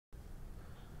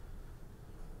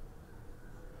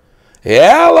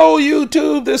Hello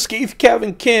YouTube, this is Keith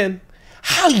Kevin Ken.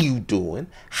 How you doing?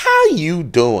 How you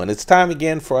doing? It's time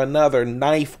again for another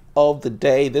knife of the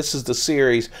day. This is the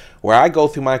series where I go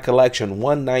through my collection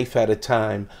one knife at a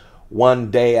time, one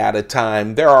day at a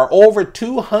time. There are over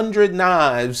 200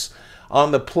 knives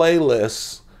on the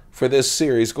playlist for this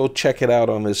series. Go check it out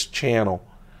on this channel.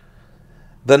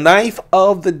 The knife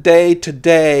of the day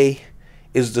today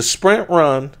is the Sprint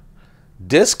Run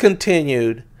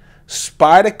discontinued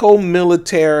Spyderco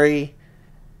military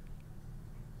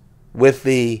with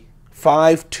the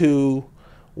 5.2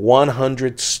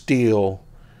 100 steel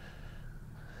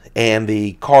and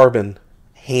the carbon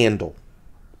handle.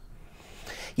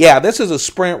 Yeah, this is a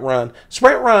Sprint Run.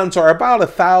 Sprint Runs are about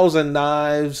 1,000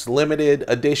 knives, limited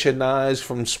edition knives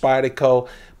from Spyderco,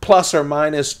 plus or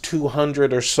minus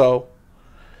 200 or so.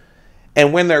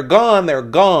 And when they're gone,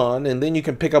 and then you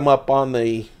can pick them up on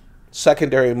the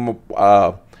secondary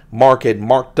market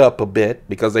marked up a bit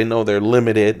because they know they're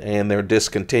limited and they're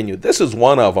discontinued. This is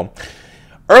one of them.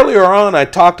 Earlier on, I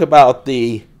talked about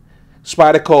the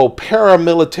Spyderco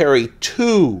Paramilitary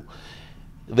 2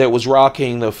 that was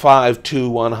rocking the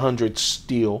 5.2 100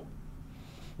 steel.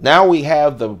 Now we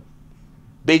have the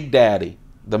Big Daddy,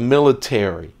 the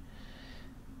military.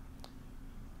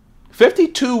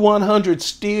 52 100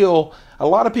 steel, a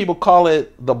lot of people call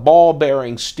it the ball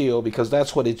bearing steel because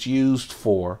that's what it's used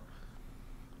for.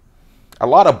 A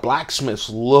lot of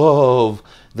blacksmiths love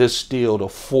this steel to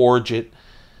forge it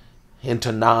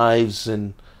into knives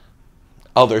and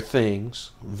other things.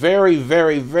 Very,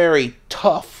 very, very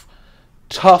tough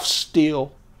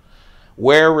steel,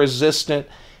 wear resistant.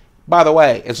 By the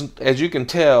way, as you can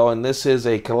tell, and this is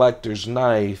a collector's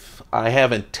knife, I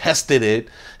haven't tested it.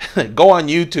 Go on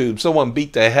YouTube. Someone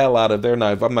beat the hell out of their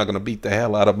knife. I'm not going to beat the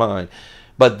hell out of mine.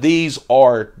 But these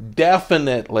are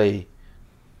definitely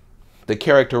the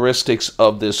characteristics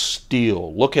of this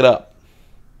steel. Look it up.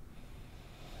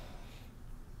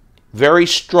 Very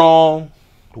strong,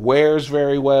 wears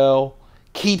very well,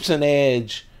 keeps an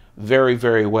edge very,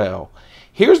 very well.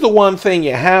 Here's the one thing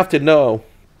you have to know,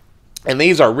 and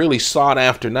these are really sought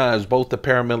after knives, both the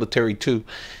Paramilitary 2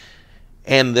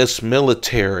 and this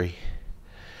military,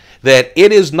 that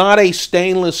it is not a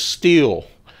stainless steel,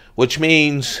 which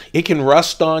means it can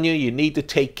rust on you. You need to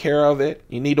take care of it.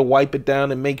 You need to wipe it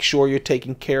down and make sure you're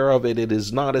taking care of it. It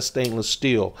is not a stainless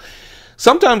steel.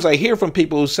 Sometimes I hear from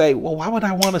people who say, well, why would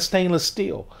I want a stainless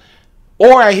steel?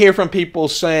 Or I hear from people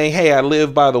saying, hey, I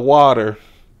live by the water.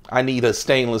 I need a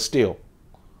stainless steel.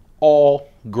 All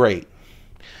great.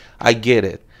 I get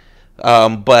it.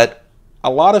 But a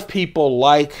lot of people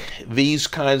like these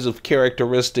kinds of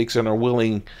characteristics and are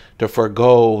willing to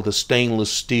forgo the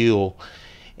stainless steel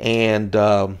and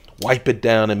wipe it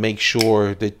down and make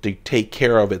sure that they take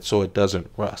care of it so it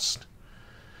doesn't rust.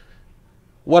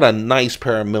 What a nice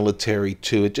Paramilitary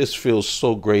too. It just feels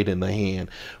so great in the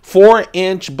hand.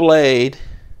 4-inch blade.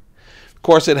 Of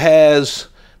course, it has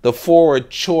the forward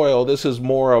choil. This is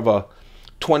more of a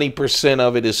 20%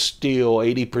 of it is steel,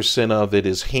 80% of it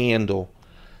is handle.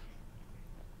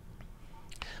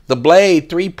 The blade,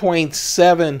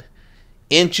 3.7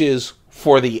 inches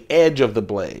for the edge of the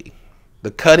blade. The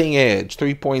cutting edge,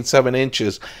 3.7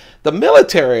 inches. The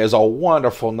military is a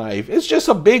wonderful knife. It's just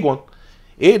a big one.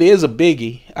 It is a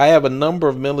biggie. I have a number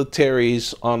of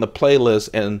militaries on the playlist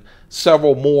and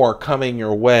several more coming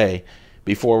your way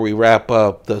before we wrap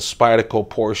up the Spyderco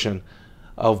portion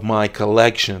of my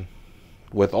collection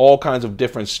with all kinds of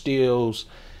different steels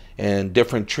and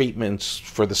different treatments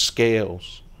for the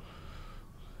scales.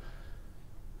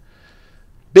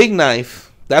 Big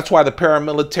knife. That's why the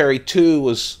Paramilitary 2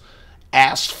 was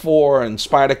asked for and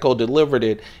Spyderco delivered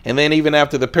it. And then even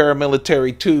after the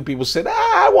Paramilitary 2, people said,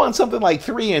 I want something like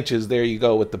 3 inches. There you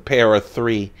go with the Para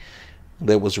 3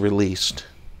 that was released.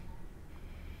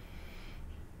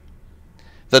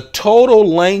 The total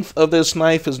length of this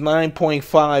knife is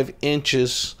 9.5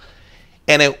 inches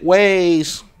and it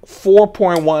weighs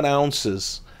 4.1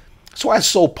 ounces. That's why it's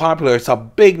so popular. It's a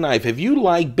big knife. If you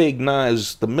like big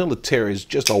knives, the military is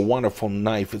just a wonderful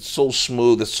knife. It's so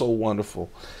smooth. It's so wonderful.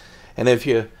 And if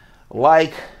you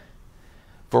like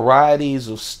varieties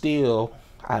of steel,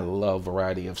 I love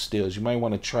variety of steels. You might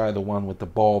want to try the one with the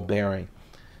ball bearing.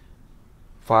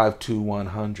 5.2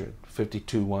 100,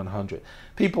 52 100.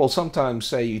 People sometimes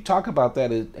say, you talk about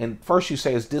that, and first you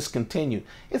say it's discontinued.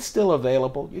 It's still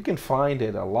available. You can find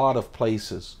it a lot of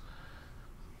places.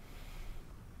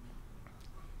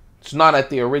 It's not at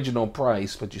the original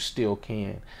price, but you still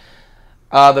can.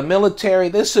 The military,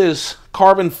 this is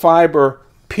carbon fiber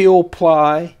peel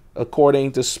ply,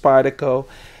 according to Spyderco.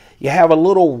 You have a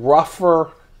little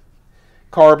rougher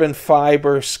Carbon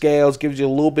fiber scales, gives you a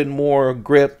little bit more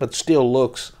grip, but still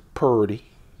looks purty.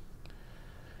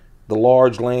 The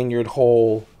large lanyard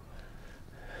hole.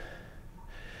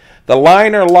 The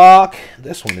liner lock,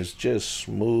 this one is just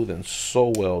smooth and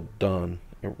so well done.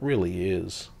 It really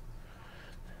is.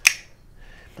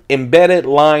 Embedded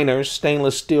liners,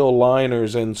 stainless steel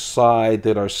liners inside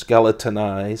that are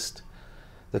skeletonized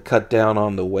that cut down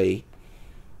on the weight.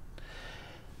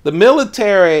 The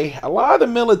military, a lot of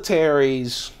the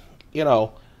militaries, you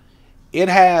know, it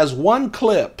has one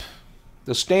clip,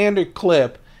 the standard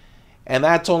clip, and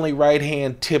that's only right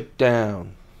hand tipped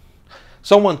down.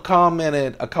 Someone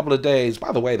commented a couple of days,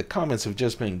 by the way, the comments have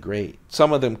just been great.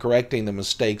 Some of them correcting the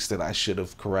mistakes that I should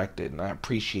have corrected, and I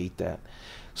appreciate that.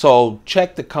 So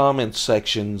check the comment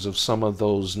sections of some of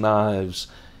those knives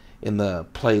in the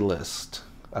playlist.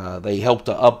 They help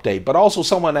to update. But also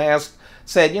someone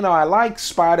said, you know, I like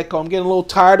Spyderco. I'm getting a little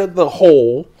tired of the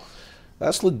hole.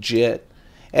 That's legit.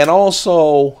 And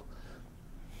also,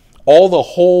 all the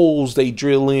holes they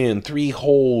drill in, 3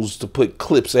 holes to put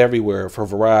clips everywhere for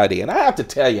variety. And I have to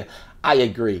tell you, I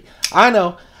agree. I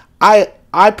know,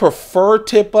 I prefer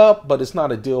tip up, but it's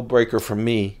not a deal breaker for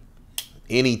me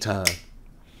anytime.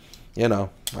 You know,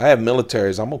 I have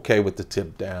militaries. I'm okay with the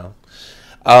tip down.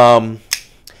 I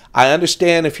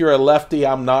understand if you're a lefty,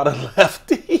 I'm not a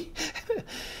lefty.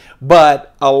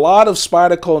 But a lot of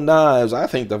Spyderco knives, I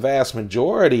think the vast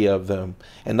majority of them,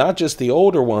 and not just the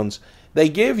older ones, they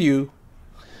give you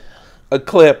a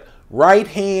clip right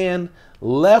hand,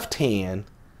 left hand.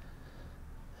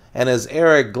 And as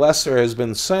Eric Glesser has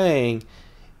been saying,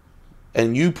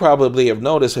 and you probably have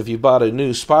noticed if you bought a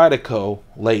new Spyderco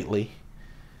lately,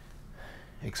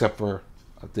 except for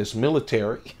this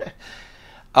military,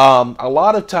 a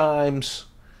lot of times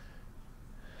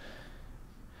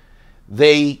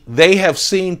they have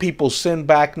seen people send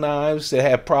back knives that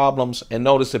have problems and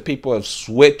notice that people have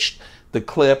switched the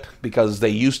clip because they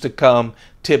used to come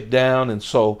tipped down, and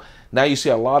so now you see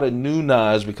a lot of new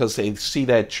knives because they see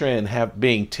that trend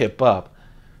being tip up.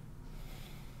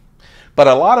 But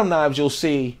a lot of knives you'll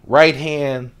see right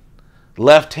hand,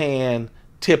 left hand,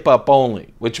 tip up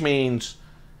only, which means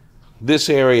this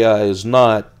area is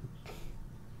not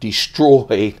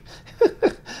destroyed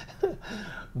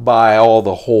by all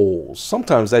the holes.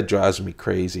 Sometimes that drives me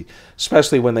crazy,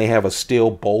 especially when they have a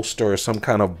steel bolster or some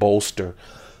kind of bolster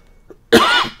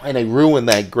and they ruin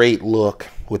that great look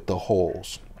with the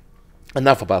holes.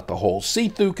 Enough about the holes.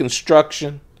 See-through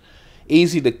construction,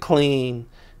 easy to clean,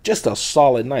 just a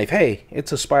solid knife. Hey,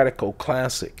 it's a Spyderco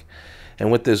classic,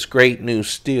 and with this great new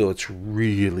steel, it's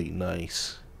really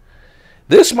nice.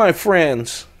 This, my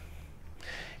friends,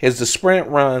 is the Sprint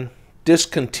Run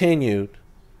discontinued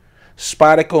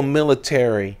Spyderco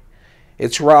Military.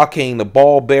 It's rocking the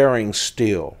ball bearing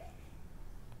steel.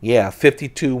 Yeah,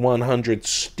 52-100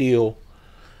 steel.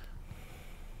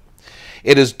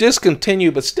 It is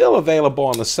discontinued but still available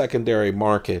on the secondary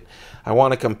market. I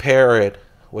want to compare it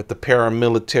with the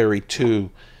Paramilitary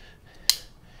 2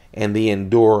 and the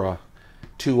Endura,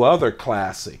 2 other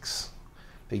classics.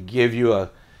 They give you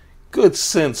a good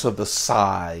sense of the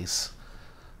size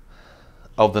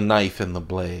of the knife and the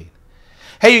blade.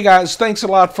 Hey you guys, thanks a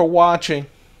lot for watching.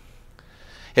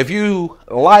 If you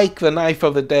like the knife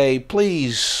of the day,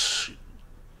 please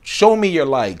show me your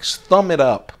likes. Thumb it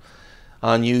up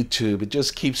on YouTube. It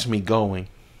just keeps me going.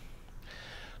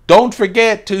 Don't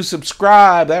forget to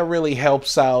subscribe. That really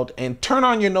helps out. And turn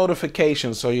on your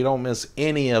notifications so you don't miss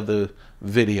any of the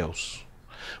videos.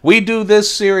 We do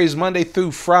this series Monday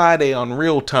through Friday on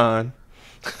real time.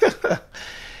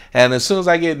 And as soon as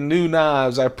I get new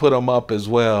knives, I put them up as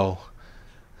well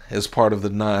as part of the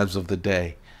knives of the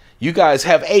day. You guys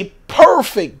have a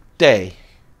perfect day.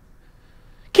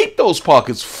 Keep those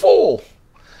pockets full.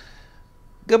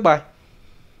 Goodbye.